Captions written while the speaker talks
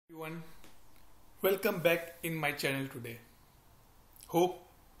Everyone, welcome back in my channel today. Hope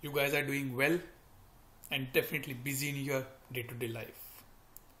you guys are doing well and definitely busy in your day-to-day life.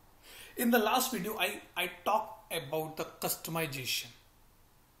 In the last video, I talked about the customization.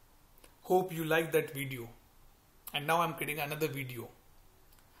 Hope you like that video. And now I'm creating another video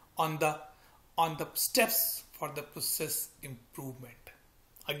on the steps for the process improvement.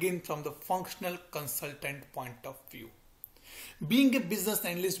 Again, from the functional consultant point of view. Being a business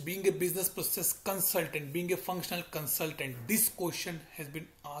analyst, being a business process consultant, being a functional consultant, this question has been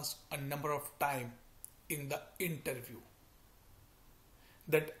asked a number of times in the interview.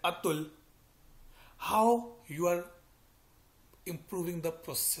 That Atul, how you are improving the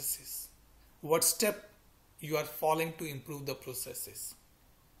processes? What step you are following to improve the processes?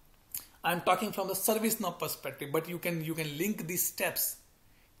 I'm talking from the ServiceNow perspective, but you can link these steps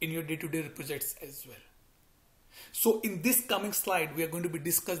in your day-to-day projects as well. So in this coming slide, we are going to be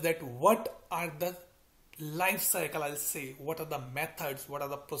discuss that what are the life cycle, I'll say, what are the methods, what are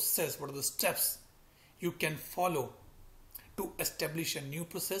the process, what are the steps you can follow to establish a new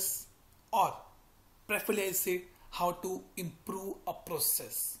process, or preferably I say how to improve a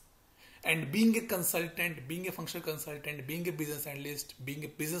process. And being a consultant, being a functional consultant, being a business analyst, being a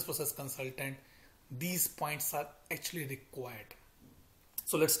business process consultant, these points are actually required.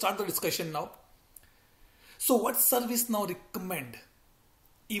 So let's start the discussion now. So what ServiceNow recommend,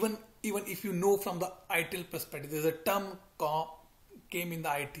 even if you know from the ITIL perspective, there's a term came in the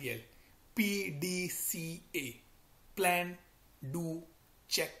ITL, PDCA, plan, do,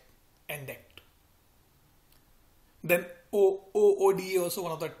 check, and act. Then OODA also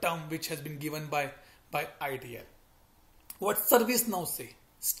one of the term which has been given by ITL. What ServiceNow say?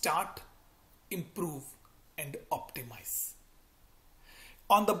 Start, improve, and optimize.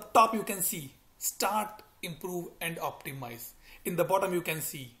 On the top you can see start, improve, and optimize. In the bottom you can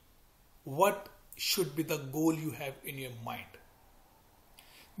see what should be the goal you have in your mind.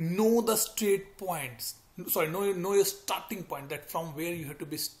 Know the straight points. Know your starting point, that from where you have to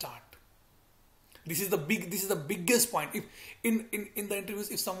be start. This is the biggest point. If in the interviews,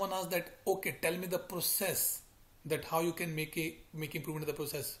 if someone asks that, okay, tell me the process, that how you can make improvement in the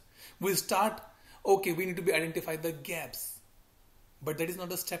process, we'll start, okay, we need to identify the gaps. But that is not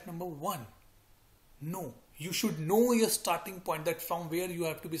the step number one. No, you should know your starting point, that from where you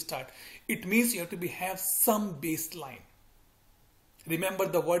have to be start. It means you have to have some baseline. Remember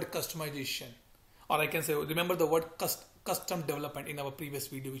the word customization, or I can say remember the word custom development in our previous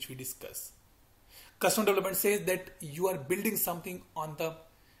video which we discussed. Custom development says that you are building something on the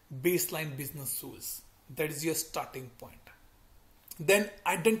baseline business rules. That is your starting point. Then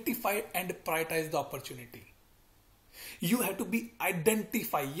identify and prioritize the opportunity. You have to be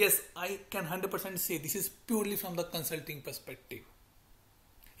identify. Yes, I can 100% say this is purely from the consulting perspective.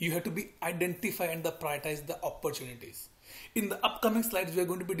 You have to be identify and prioritize the opportunities. In the upcoming slides, we are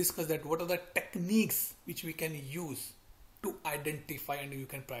going to be discuss that what are the techniques which we can use to identify and you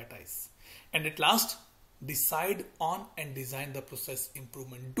can prioritize. And at last, decide on and design the process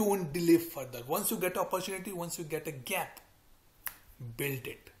improvement. Don't delay further. Once you get an opportunity, once you get a gap, build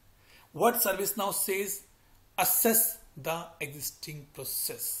it. What ServiceNow says, assess the existing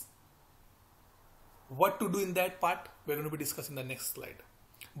process. What to do in that part, we're going to be discussing in the next slide.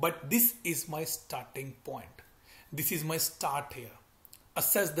 But this is my starting point. This is my start here.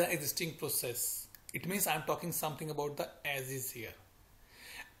 Assess the existing process. It means I'm talking something about the as is here.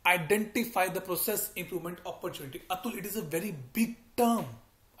 Identify the process improvement opportunity. Atul, it is a very big term.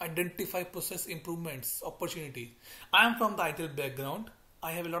 Identify process improvements opportunity. I am from the ITIL background.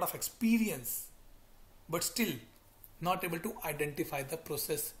 I have a lot of experience, but still not able to identify the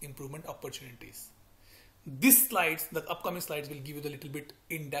process improvement opportunities. These slides, the upcoming slides, will give you the little bit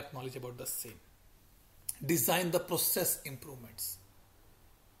in-depth knowledge about the same. Design the process improvements.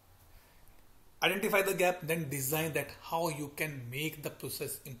 Identify the gap, then design that how you can make the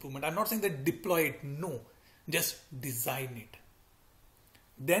process improvement. I'm not saying that deploy it, no, just design it.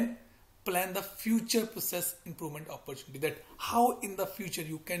 Then plan the future process improvement opportunity, that how in the future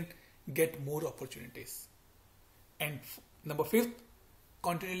you can get more opportunities. And number 5,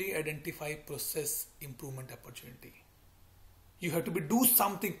 continually identify process improvement opportunity. You have to do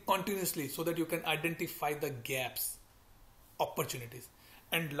something continuously so that you can identify the gaps, opportunities.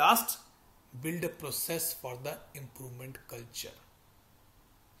 And last, build a process for the improvement culture.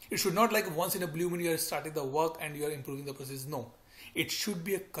 It should not like once in a blue moon you are starting the work and you are improving the process. No, it should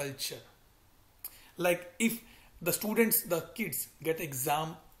be a culture. Like if the students, the kids get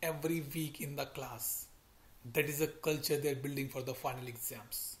exam every week in the class, that is a culture they are building for the final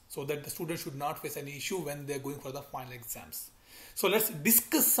exams, so that the students should not face any issue when they are going for the final exams. So let's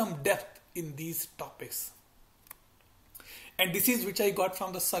discuss some depth in these topics. And this is which I got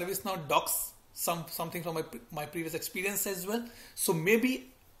from the ServiceNow docs, something from my previous experience as well. So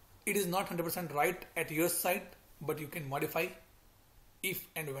maybe it is not 100% right at your side, but you can modify if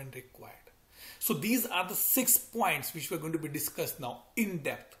and when required. So these are the 6 points which we're going to be discussed now in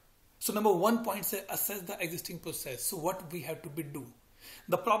depth. So number 1 point says assess the existing process. So what we have to do?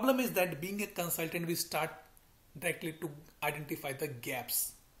 The problem is that being a consultant, we start directly to identify the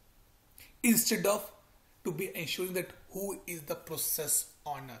gaps instead of to be ensuring that who is the process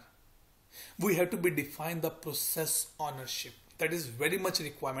owner. We have to be define the process ownership. That is very much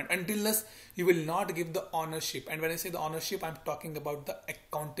requirement. Unless you will not give the ownership, and when I say the ownership, I'm talking about the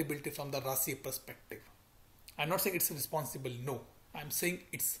accountability from the RASI perspective. I'm not saying it's responsible, no. I'm saying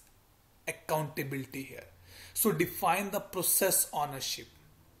it's accountability here. So define the process ownership.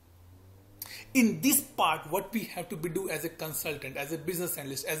 In this part, what we have to be do as a consultant, as a business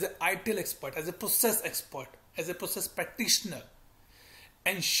analyst, as an ITIL expert, as a process expert, as a process practitioner,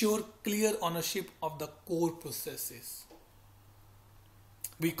 ensure clear ownership of the core processes.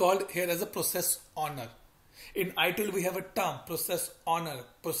 We call it here as a process owner. In ITIL, we have a term, process owner,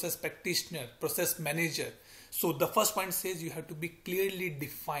 process practitioner, process manager. So the first point says you have to be clearly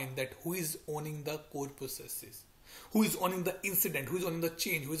defined that who is owning the core processes, who is owning the incident, who is owning the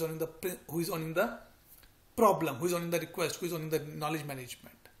change, who is owning the problem, who is owning the request, who is owning the knowledge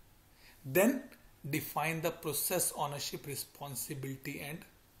management. Then define the process ownership, responsibility and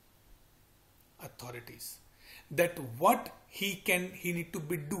authorities. That what he need to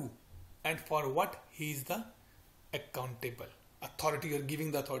be do and for what he is the accountable. Authority, you're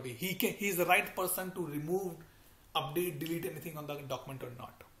giving the authority. He is the right person to remove, update, delete anything on the document or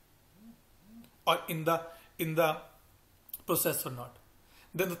not, or in the process or not.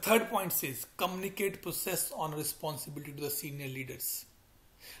 Then the third point says communicate process on responsibility to the senior leaders.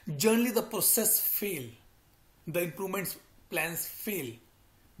 Generally the process fail, the improvements plans fail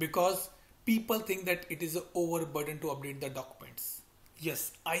because people think that it is an overburden to update the documents.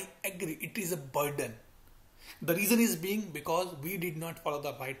 Yes, I agree, it is a burden. The reason is being because we did not follow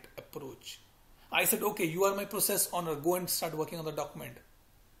the right approach. I said, okay, you are my process owner, go and start working on the document.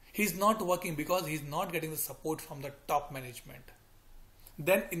 He's not working because he's not getting the support from the top management.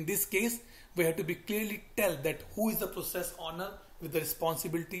 Then in this case, we have to be clearly tell that who is the process owner with the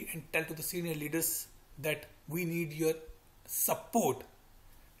responsibility and tell to the senior leaders that we need your support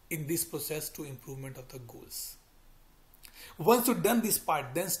in this process to improvement of the goals. Once you've done this part,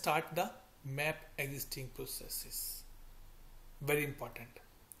 then start the map existing processes. Very important.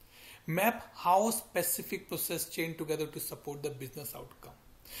 Map how specific process chain together to support the business outcome.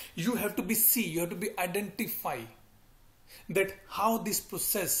 You have to be identify that how this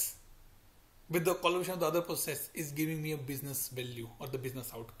process with the collaboration of the other process is giving me a business value or the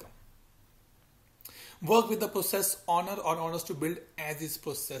business outcome. Work with the process owner or owners to build as is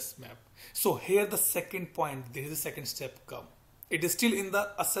process map. So here the second point, there is a second step come. It is still in the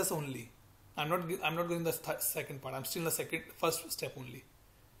assess only. I'm not going the second part. I'm still in the first step only.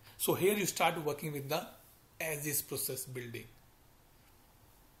 So here you start working with the as is process building.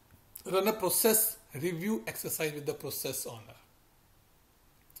 Run a process review exercise with the process owner.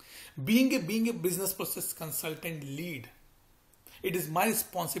 Being a business process consultant lead, it is my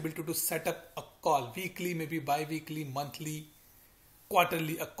responsibility to set up a call, weekly, maybe bi-weekly, monthly,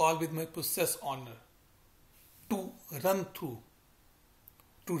 quarterly, a call with my process owner to run through,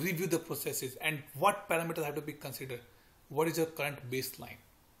 to review the processes and what parameters have to be considered. What is your current baseline?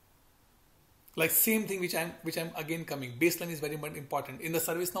 Like same thing which I'm again coming. Baseline is very much important. In the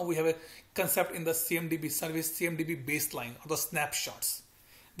ServiceNow, we have a concept in the CMDB baseline or the snapshots.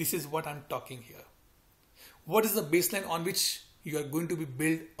 This is what I'm talking here. What is the baseline on which you are going to be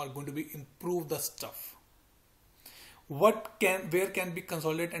build or going to be improve the stuff? Where can be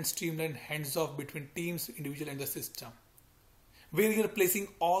consolidated and streamlined hands off between teams, individual and the system? Where you are placing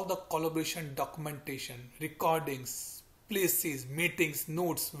all the collaboration, documentation, recordings, places, meetings,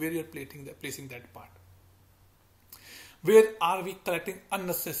 notes, where you are placing that part. Where are we collecting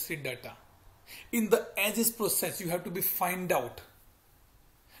unnecessary data? In the as is process, you have to be find out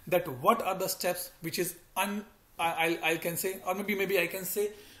that what are the steps which is I can say, or maybe I can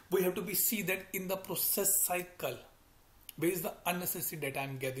say, we have to be see that in the process cycle, where is the unnecessary data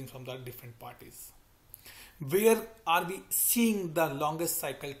I'm getting from the different parties? Where are we seeing the longest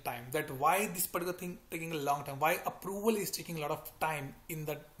cycle time? That why this particular thing taking a long time? Why approval is taking a lot of time in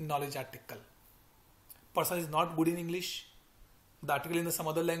the knowledge article? Person is not good in English. The article in some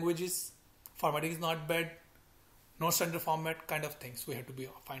other languages. Formatting is not bad. No standard format kind of things we have to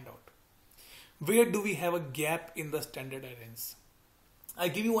find out. Where do we have a gap in the standard errors? I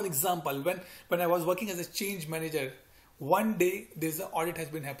give you one example. When I was working as a change manager, one day there's an audit has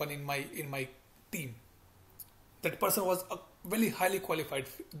been happening in my team. That person was a very highly qualified.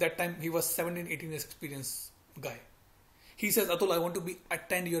 That time he was 17, 18 years experience guy. He says, Atul, I want to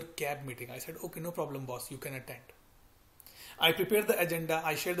attend your CAB meeting. I said, okay, no problem, boss, you can attend. I prepared the agenda.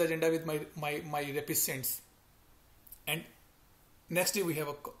 I shared the agenda with my representatives. And next day we have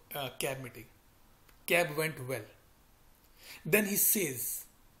a CAB meeting. CAB went well. Then he says,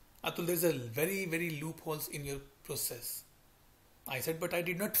 Atul, there's a very, very loopholes in your process. I said, but I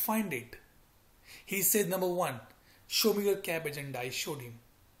did not find it. He says, number one, show me your CAB agenda. I showed him.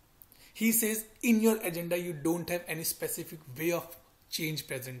 He says, in your agenda, you don't have any specific way of change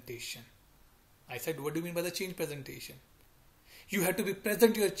presentation. I said, what do you mean by the change presentation? You have to be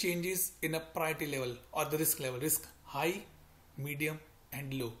present your changes in a priority level or the risk level. Risk high, medium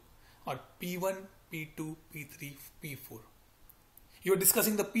and low, or P1, P2, P3, P4. You are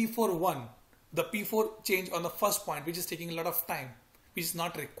discussing the P4 one, the P4 change on the first point, which is taking a lot of time, which is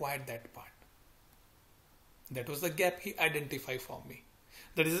not required that part. That was the gap he identified for me.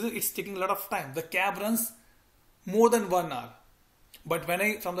 The reason it's taking a lot of time. The CAB runs more than 1 hour. But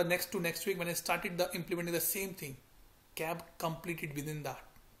from the next week, when I started implementing the same thing, CAB completed within that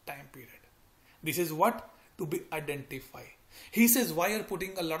time period. This is what to be identified. He says, why are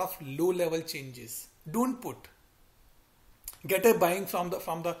putting a lot of low level changes? Don't put. Get a buying from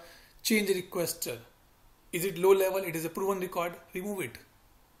the change requester. Is it low level? It is a proven record. Remove it.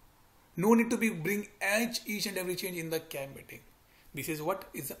 No need to bring each and every change in the CAB meeting. This is what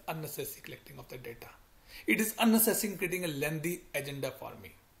is unnecessary collecting of the data. It is unnecessary creating a lengthy agenda for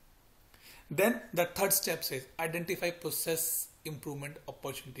me. Then the third step says identify process improvement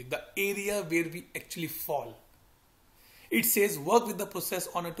opportunity, the area where we actually fall. It says work with the process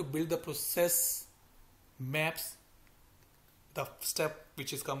owner to build the process maps, the step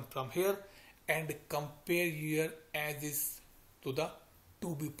which is come from here, and compare your as is to the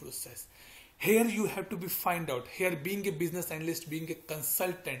to be process. Here you have to find out. Here, being a business analyst, being a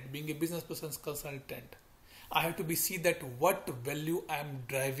consultant, being a business process consultant, I have to see that what value I am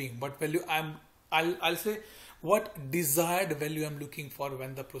driving, what value I'll say what desired value I'm looking for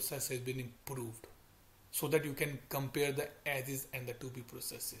when the process has been improved, so that you can compare the as is and the to be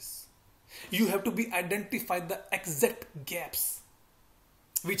processes. You have to identify the exact gaps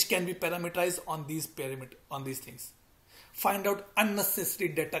which can be parameterized on these things. Find out unnecessary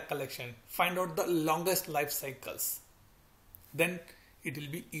data collection. Find out the longest life cycles. Then it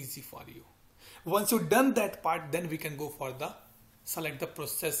will be easy for you. Once you've done that part, then we can go for select the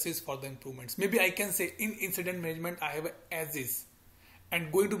processes for the improvements. Maybe I can say in incident management, I have a as is.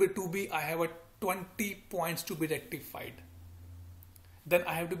 And going to be 2B, I have a 20 points to be rectified. Then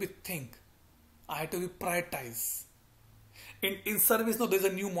I have to think. I have to be prioritize. In ServiceNow, there's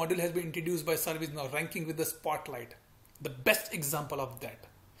a new module has been introduced by ServiceNow, ranking with the spotlight. The best example of that.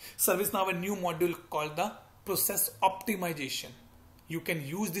 ServiceNow have a new module called the process optimization. You can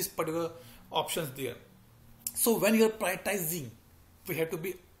use these particular options there. So when you're prioritizing, we have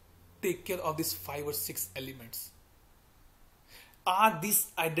to take care of these 5 or 6 elements. Are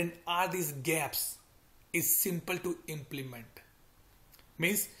these gaps is simple to implement?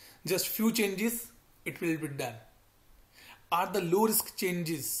 Means just few changes, it will be done. Are the low risk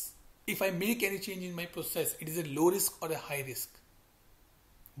changes? If I make any change in my process, it is a low risk or a high risk.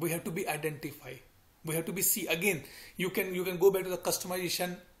 We have to be identify. We have to see again. You can go back to the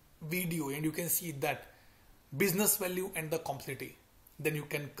customization video and you can see that business value and the complexity. Then you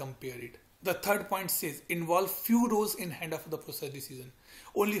can compare it. The third point says involve few rows in hand of the process decision.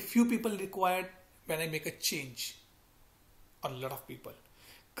 Only few people required when I make a change, or a lot of people.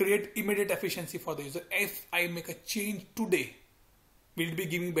 Create immediate efficiency for the user. If I make a change today, will it be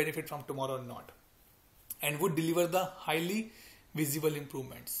giving benefit from tomorrow or not? And would deliver the highly visible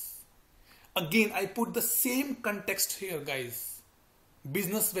improvements. Again, I put the same context here, guys.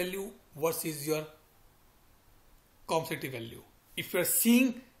 Business value versus your complexity value. If you are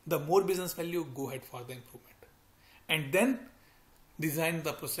seeing the more business value, go ahead for the improvement. And then design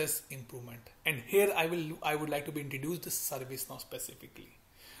the process improvement. And here I would like to be introduced the ServiceNow specifically.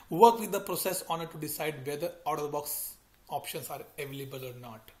 Work with the process owner to decide whether out of the box options are available or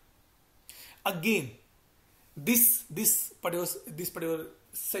not. Again, this particular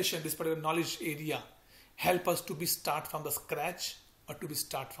session, this particular knowledge area help us to be start from the scratch or to be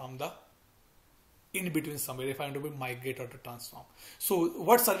start from the in between somewhere if I want to be migrate or to transform. So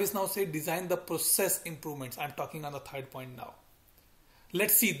what ServiceNow say, design the process improvements. I'm talking on the third point now.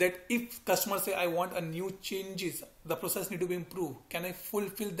 Let's see that if customers say I want a new changes, the process need to be improved. Can I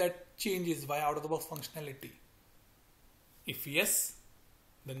fulfill that changes via out of the box functionality? If yes,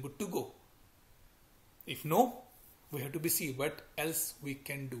 then good to go. If no, we have to be see what else we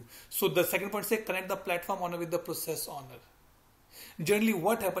can do. So the second point say connect the platform owner with the process owner. Generally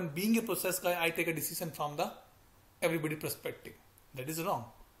what happened, being a process guy, I take a decision from the everybody perspective. That is wrong.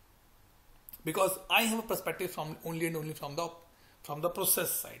 Because I have a perspective from only and only from the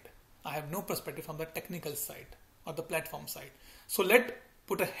process side. I have no perspective from the technical side or the platform side. So let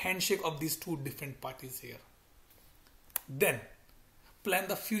put a handshake of these two different parties here. Then plan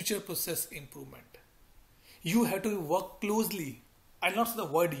the future process improvement. You have to work closely. I'll not say the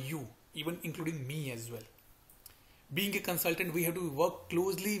word you, even including me as well. Being a consultant, we have to work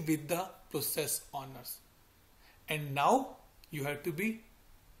closely with the process owners. And now you have to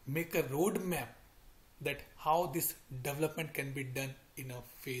make a roadmap that how this development can be done in a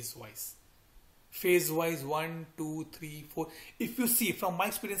phase wise. Phase wise 1, 2, 3, 4. If you see from my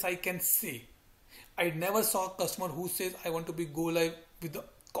experience, I can say I never saw a customer who says I want to be go live with the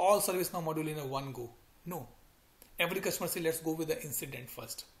all ServiceNow module in a one go. No. Every customer says let's go with the incident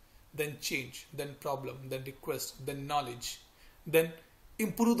first, then change, then problem, then request, then knowledge, then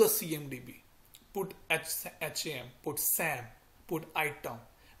improve the CMDB, put HAM, put SAM, put item.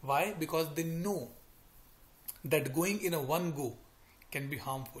 Why? Because they know that going in a one go can be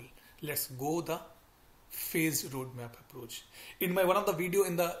harmful. Let's go the phased roadmap approach. In my one of the video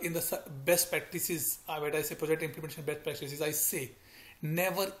in the best practices, where I say project implementation best practices, I say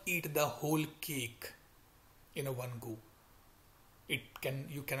never eat the whole cake in a one go.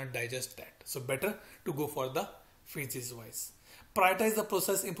 You cannot digest that. So better to go for the phases wise. Prioritize the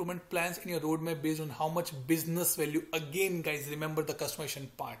process improvement plans in your roadmap based on how much business value. Again, guys, remember the customization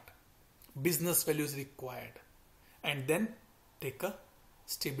part. Business value is required. And then take a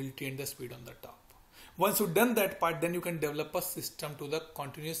stability and the speed on the top. Once you've done that part, then you can develop a system to the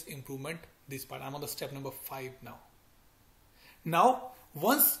continuous improvement. This part, I'm on the step number 5 now. Now,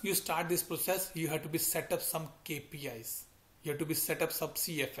 once you start this process, you have to be set up some KPIs. You have to be set up some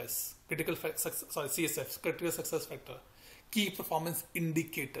CFS, CSF, critical success factor, key performance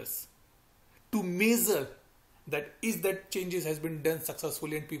indicators to measure that is that changes has been done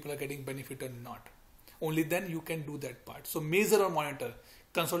successfully and people are getting benefit or not. Only then you can do that part. So measure or monitor,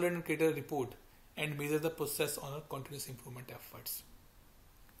 consolidate and create a report and measure the process on a continuous improvement efforts.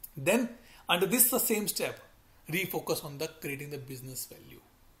 Then under this the same step, refocus on the creating the business value.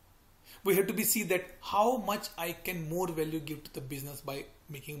 We have to be see that how much I can more value give to the business by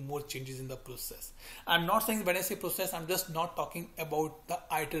making more changes in the process. I'm not saying when I say process, I'm just not talking about the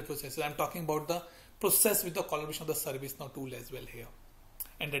ITIL processes. I'm talking about the process with the collaboration of the ServiceNow tool as well here.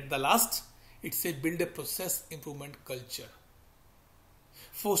 And at the last, it says build a process improvement culture.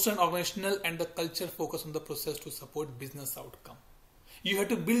 Foster an organizational and the culture focus on the process to support business outcome. You have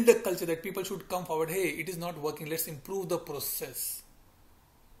to build a culture that people should come forward. Hey, it is not working. Let's improve the process.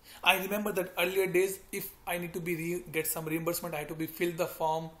 I remember that earlier days, if I need to get some reimbursement, I had to fill the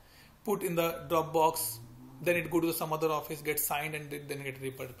form, put in the Dropbox, then it go to some other office, get signed, and then get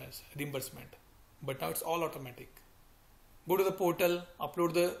reimbursement. But now it's all automatic. Go to the portal,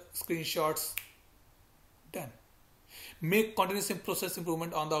 upload the screenshots, done. Make continuous process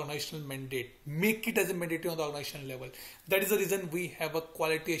improvement on the organizational mandate. Make it as a mandate on the organizational level. That is the reason we have a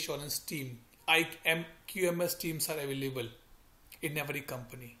quality assurance team. QMS teams are available in every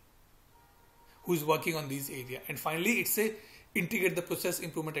company who's working on these areas. And finally, it's a integrate the process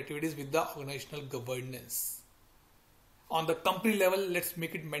improvement activities with the organizational governance. On the company level, let's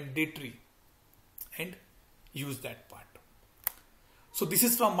make it mandatory and use that part. So this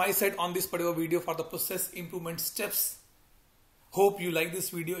is from my side on this particular video for the process improvement steps. Hope you like this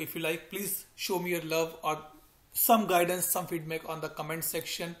video. If you like, please show me your love or some guidance, some feedback on the comment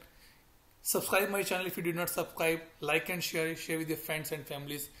section. Subscribe my channel if you did not subscribe. Like and share with your friends and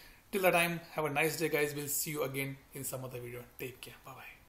families. Till that time, have a nice day guys. We'll see you again in some other video. Take care. Bye bye.